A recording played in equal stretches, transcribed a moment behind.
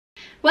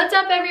What's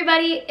up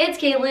everybody, it's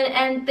Caitlin,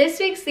 and this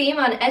week's theme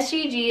on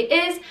SGG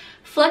is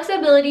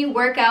flexibility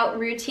workout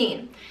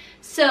routine.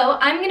 So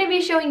I'm going to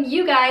be showing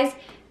you guys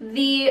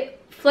the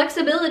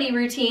flexibility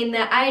routine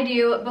that I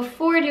do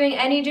before doing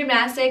any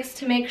gymnastics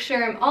to make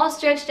sure I'm all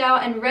stretched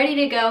out and ready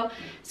to go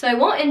so I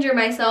won't injure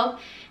myself.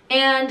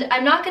 And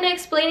I'm not going to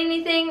explain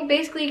anything,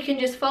 basically you can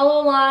just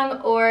follow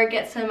along or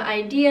get some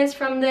ideas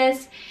from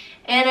this.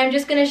 And I'm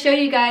just going to show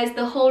you guys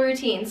the whole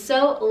routine.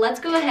 So let's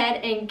go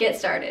ahead and get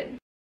started.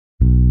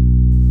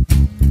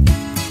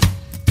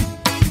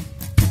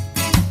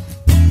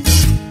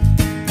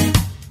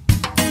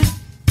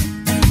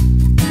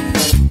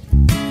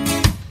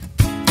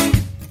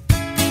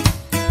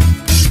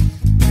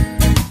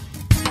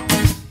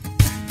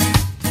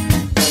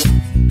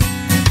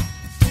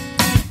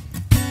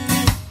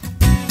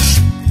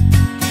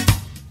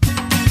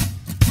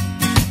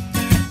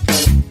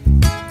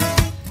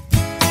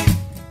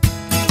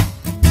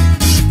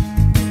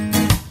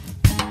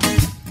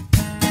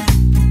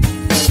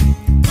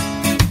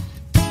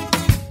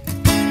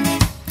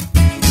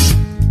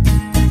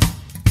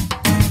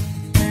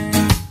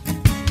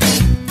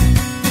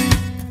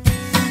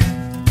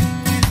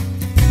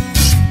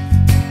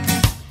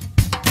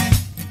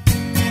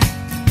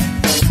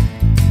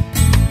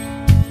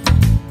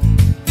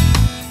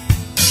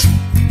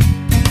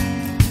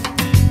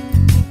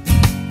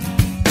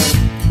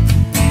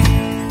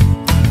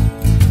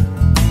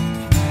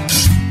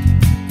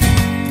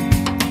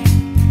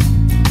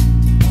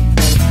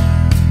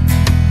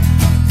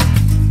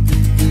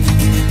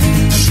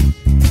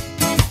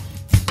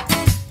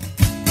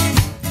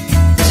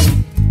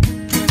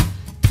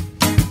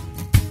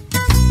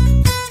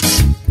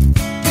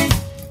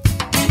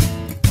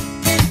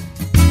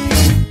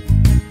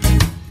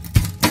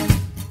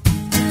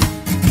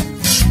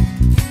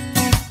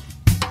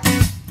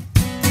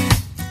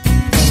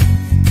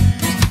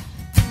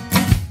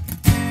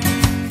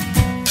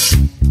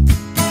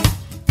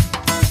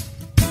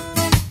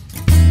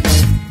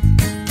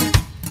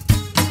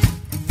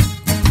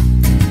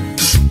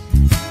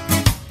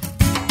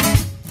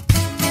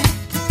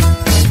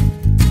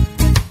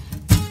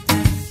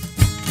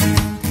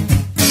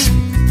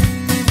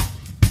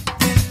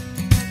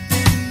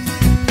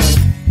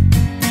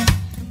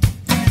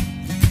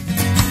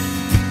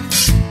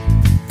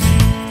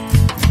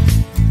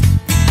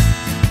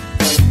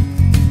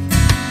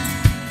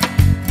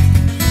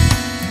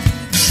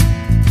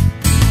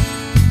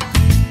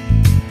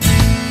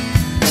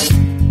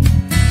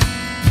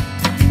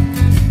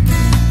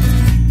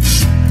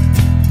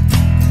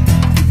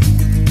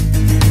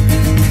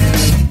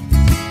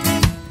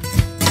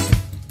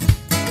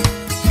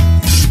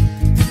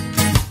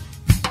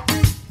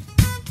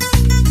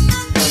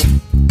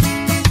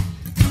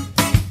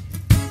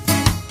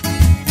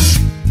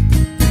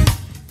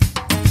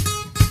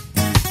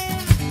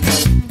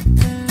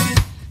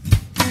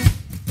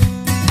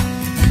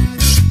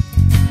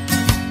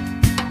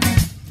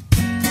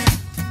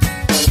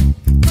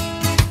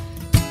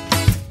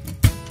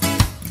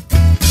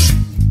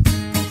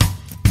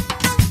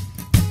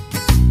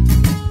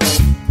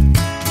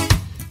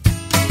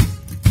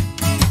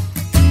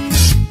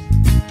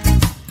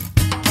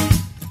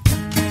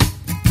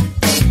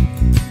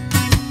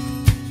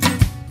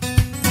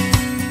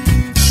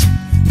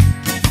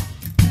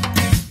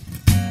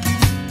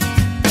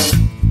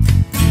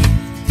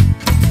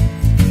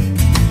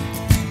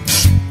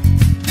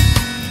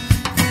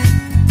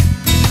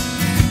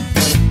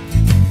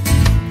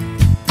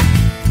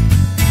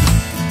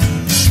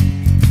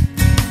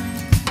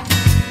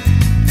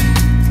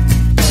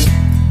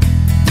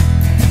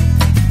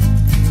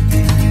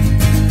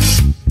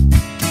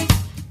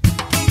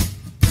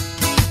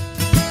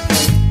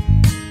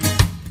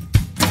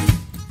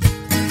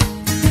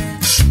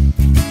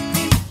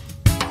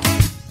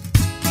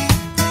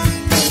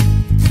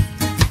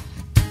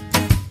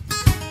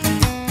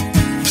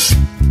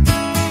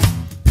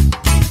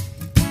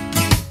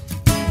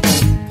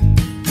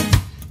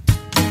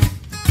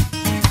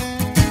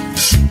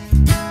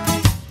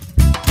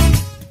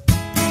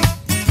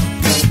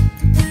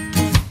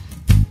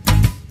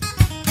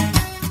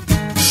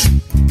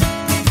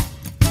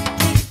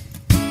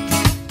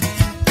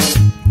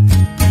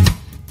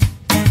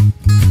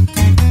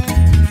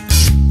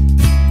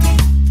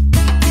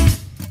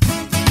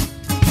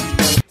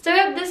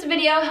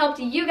 Helped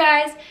you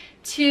guys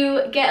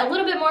to get a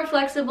little bit more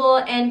flexible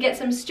and get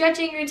some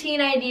stretching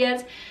routine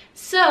ideas.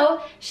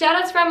 So shout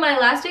outs from my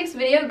last week's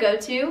video go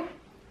to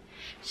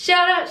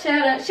shout out,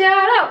 shout out,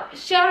 shout out,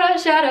 shout out,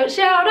 shout out,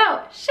 shout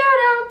out, shout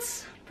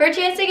outs. For a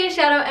chance to get a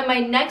shout out in my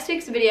next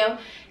week's video,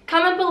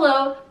 comment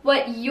below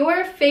what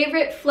your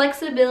favorite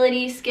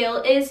flexibility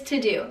skill is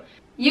to do.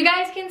 You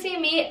guys can see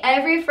me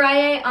every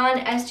Friday on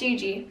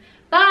SGG.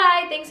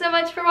 Bye! Thanks so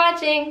much for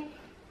watching.